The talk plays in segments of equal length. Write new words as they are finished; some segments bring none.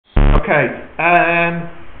Okay.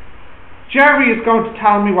 Jerry is going to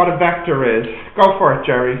tell me what a vector is. Go for it,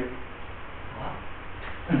 Jerry.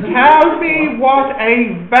 Tell me what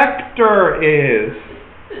a vector is.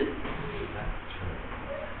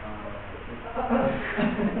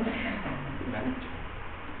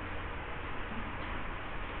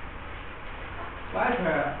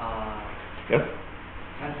 Vector Yes.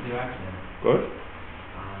 has direction. Good.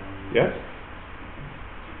 Yes.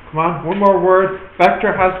 Come on, one more word.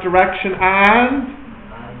 Vector has direction and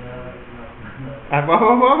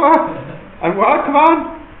what? And what? Come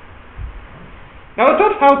on. No, it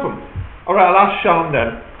does help him. Alright, I'll ask Sean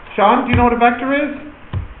then. Sean, do you know what a vector is?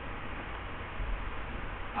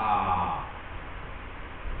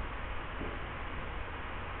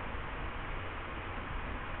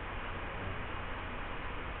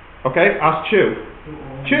 Okay, ask Chu.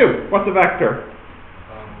 Chu, what's a vector?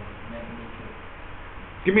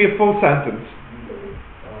 Give me a full sentence.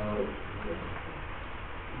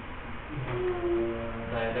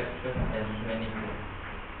 Direction and magnitude.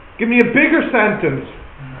 Give me a bigger sentence.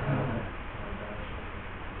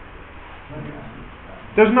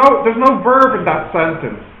 There's no verb in that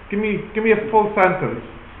sentence. Give me a full sentence.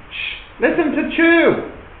 Shh, listen to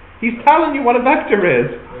Chu. He's telling you what a vector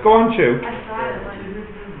is. Go on, Chu.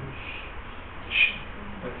 Shh.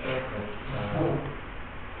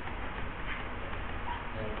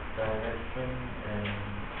 Direction and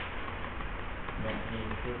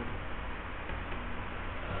magnitude.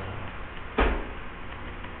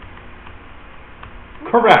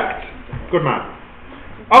 Correct. Good man.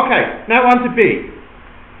 Okay, now on to B.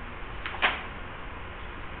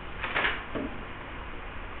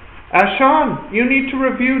 Sean, you need to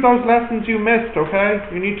review those lessons you missed, okay?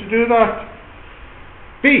 You need to do that.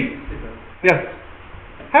 B. Yes.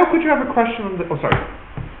 How could you have a question on the... Oh, sorry.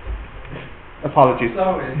 Apologies.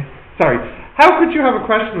 Sorry. How could you have a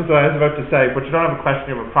question, as I was about to say, but you don't have a question,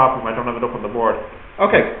 you have a problem, I don't have it up on the board.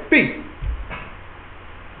 Okay, B.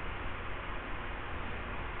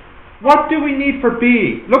 What do we need for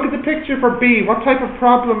B? Look at the picture for B. What type of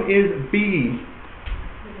problem is B?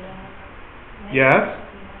 Yes?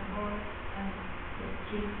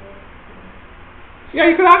 Yeah,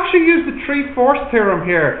 you could actually use the 3/4 theorem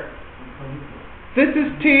here. This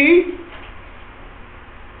is T,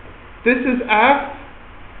 this is F,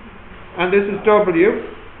 and this is W.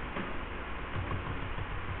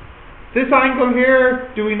 This angle here,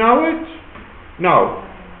 do we know it? No.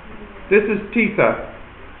 This is theta.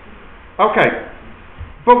 Okay.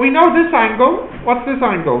 But we know this angle. What's this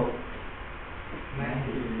angle?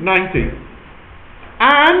 90.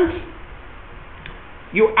 And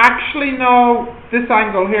you actually know this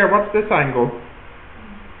angle here. What's this angle?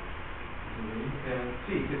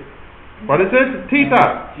 What is it?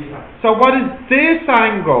 Theta. So what is this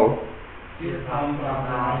angle?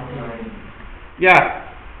 Yeah.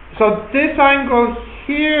 So this angle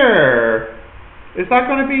here, is that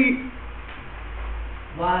going to be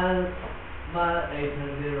 180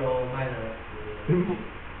 minus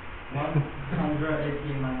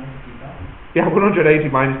 180 minus theta? Yeah, 180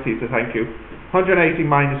 minus theta, thank you. 180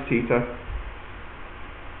 minus theta.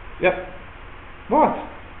 Yep. What?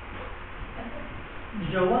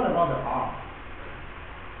 So what about the R?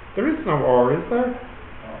 There is no R, is there?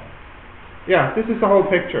 Yeah, this is the whole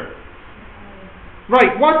picture.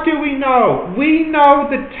 Right, what do we know? We know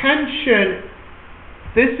the tension.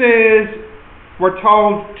 This is, we're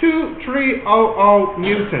told, 2300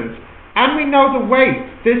 newtons. And we know the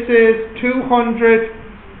weight. This is 200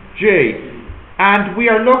 G. And we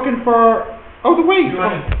are looking for, the weight.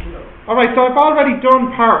 Alright, so I've already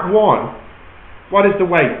done part 1. What is the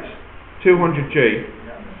weight? 200 G.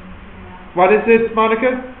 What is it,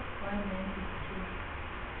 Monica?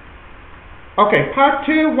 Okay, part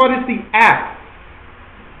 2, what is the F?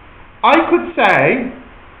 I could say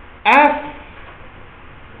F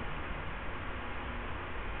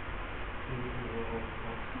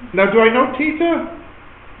now, do I know theta?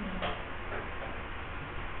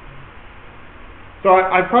 So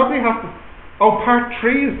I probably have to... part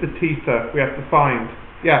 3 is the theta we have to find.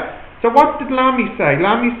 Yeah. So what did Lamy say?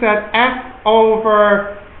 Lamy said F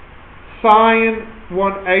over sine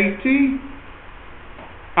 180.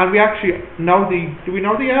 And we actually know the... Do we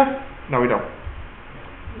know the F? No, we don't.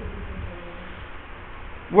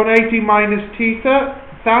 180 minus theta.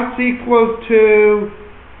 That's equal to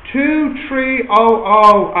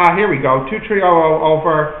 2300, here we go, 2300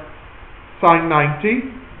 over sine 90,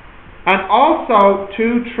 and also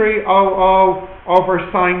 2300 over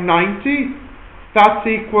sine 90, that's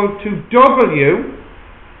equal to W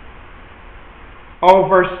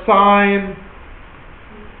over sine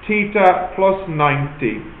theta plus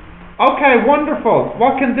 90. Okay, wonderful.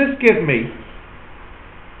 What can this give me?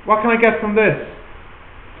 What can I get from this?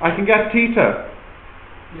 I can get theta.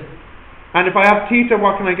 Yes. And if I have theta,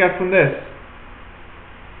 what can I get from this?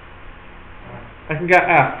 I can get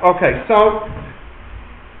f. Okay, so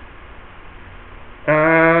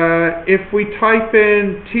if we type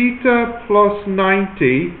in theta plus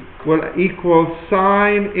 90 will equal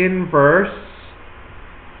sine inverse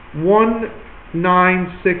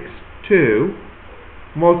 1962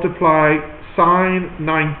 multiply sine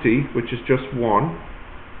 90, which is just 1,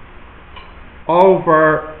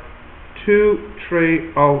 over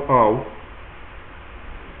 2300.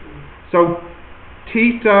 So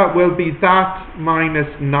theta will be that minus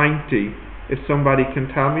 90, if somebody can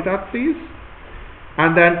tell me that, please.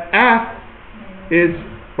 And then f is,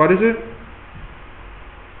 what is it?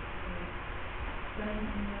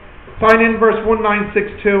 Sine inverse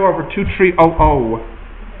 1962 over 2300.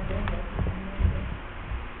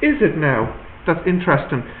 Is it now? That's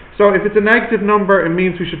interesting. So if it's a negative number, it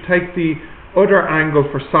means we should take the other angle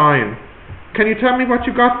for sine. Can you tell me what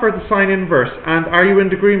you got for the sine inverse? And are you in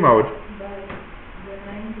degree mode?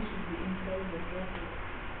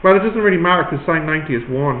 Well, it doesn't really matter because sine 90 is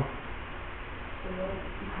 1.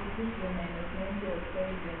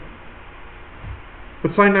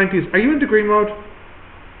 But sine 90 is... Are you in degree mode?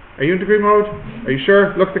 Are you in degree mode? Are you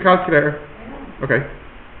sure? Look at the calculator. Okay.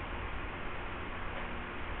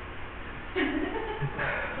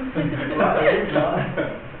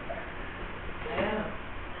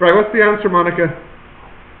 Right, what's the answer, Monica?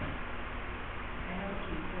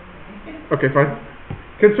 Okay, fine.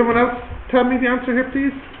 Can someone else tell me the answer here,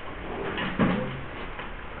 please?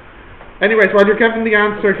 Anyways, while you're getting the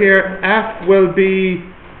answer here, f will be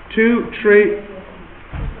 2, 3...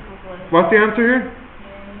 What's the answer here?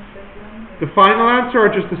 The final answer or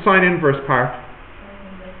just the sine inverse part?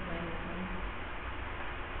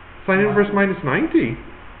 Sine inverse minus 90?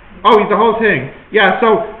 Oh, the whole thing. Yeah,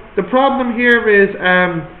 so the problem here is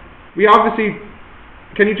we obviously...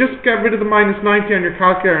 Can you just get rid of the minus 90 on your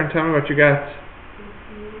calculator and tell me what you get?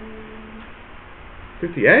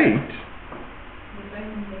 58?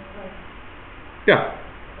 Yeah.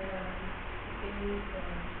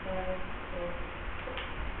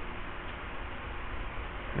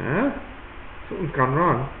 Something's gone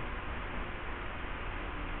wrong.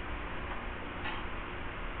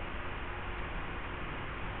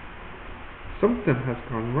 Something has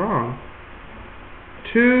gone wrong.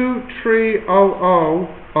 2300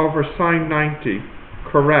 over sine 90.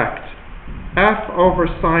 Correct. F over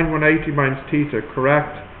sine 180 minus theta.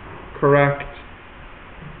 Correct. Correct.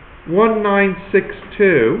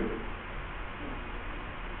 1962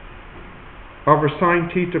 over sine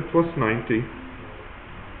theta plus 90.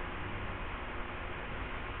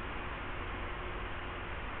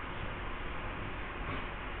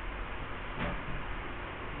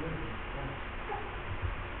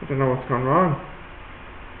 I don't know what's gone wrong.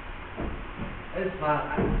 It's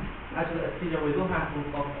actually, teacher, we don't have to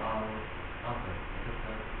box our answer.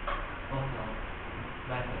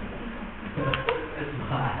 It's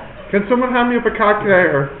fine. Can someone hand me up a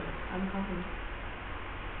calculator? I'm coming.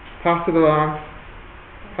 Pass it along.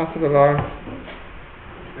 Pass it along.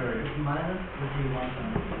 It's minus 21.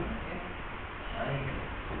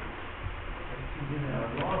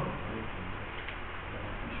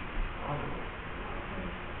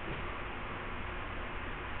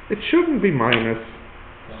 It shouldn't be minus.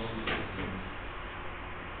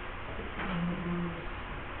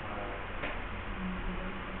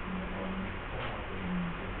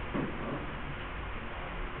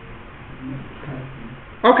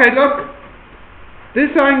 Okay, look. This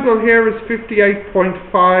angle here is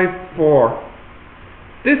 58.54.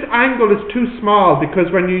 This angle is too small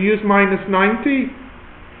because when you use minus 90,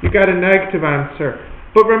 you get a negative answer.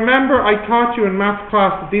 But remember, I taught you in math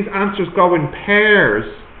class that these answers go in pairs.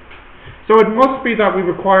 So it must be that we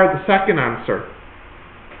require the second answer.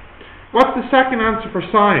 What's the second answer for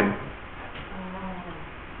sine?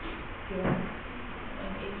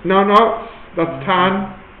 No, that's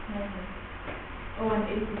tan. Oh,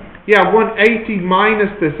 180. Yeah, 180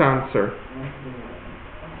 minus this answer.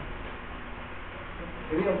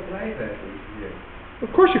 Can you apply that here?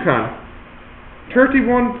 Of course you can.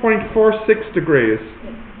 31.46 degrees.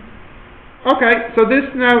 Okay, so this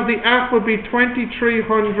now, the F would be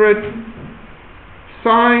 2300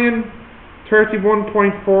 sine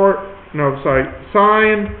 31.4, no, sorry,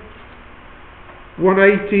 sine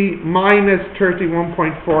 180 minus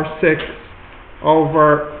 31.46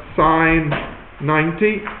 over sine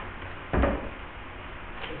 90.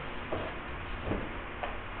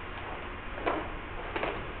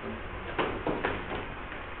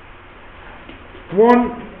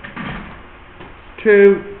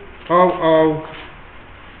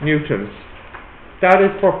 0.200 newtons. That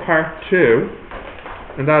is for part 2,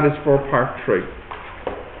 and that is for part 3.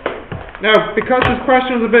 Now, because this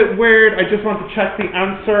question was a bit weird, I just want to check the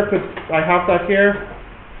answer, because I have that here.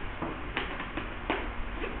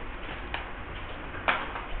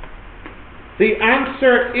 The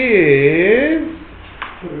answer is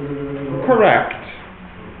correct.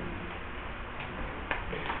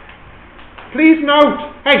 Please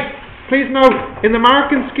note, in the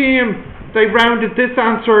marking scheme, they rounded this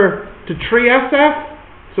answer to 3 SF,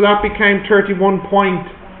 so that became 31.5.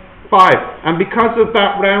 And because of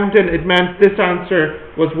that rounding, it meant this answer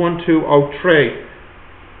was 1203.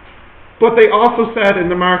 But they also said in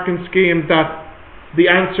the marking scheme that the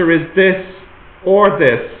answer is this or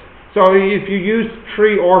this. So if you use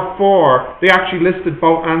 3 or 4, they actually listed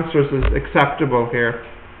both answers as acceptable here.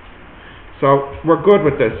 So we're good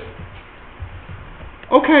with this.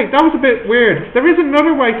 Okay, that was a bit weird. There is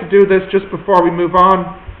another way to do this just before we move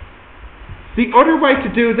on. The other way to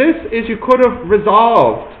do this is you could have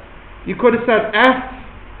resolved. You could have said F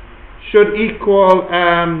should equal,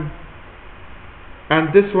 and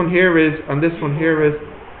this one here is, and this one here is,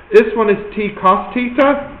 this one is T cos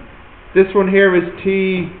theta, this one here is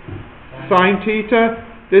T sine theta,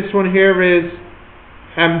 this one here is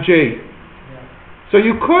mg. So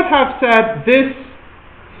you could have said this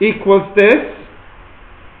equals this,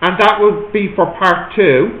 and that would be for part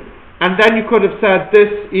 2, and then you could have said this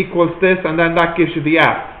equals this, and then that gives you the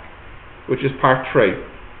F, which is part 3.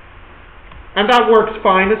 And that works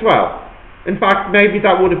fine as well. In fact, maybe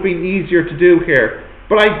that would have been easier to do here.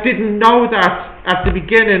 But I didn't know that at the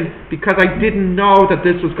beginning because I didn't know that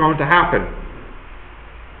this was going to happen.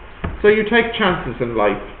 So you take chances in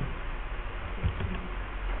life.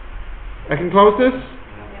 I can close this?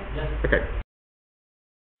 Yes. Okay.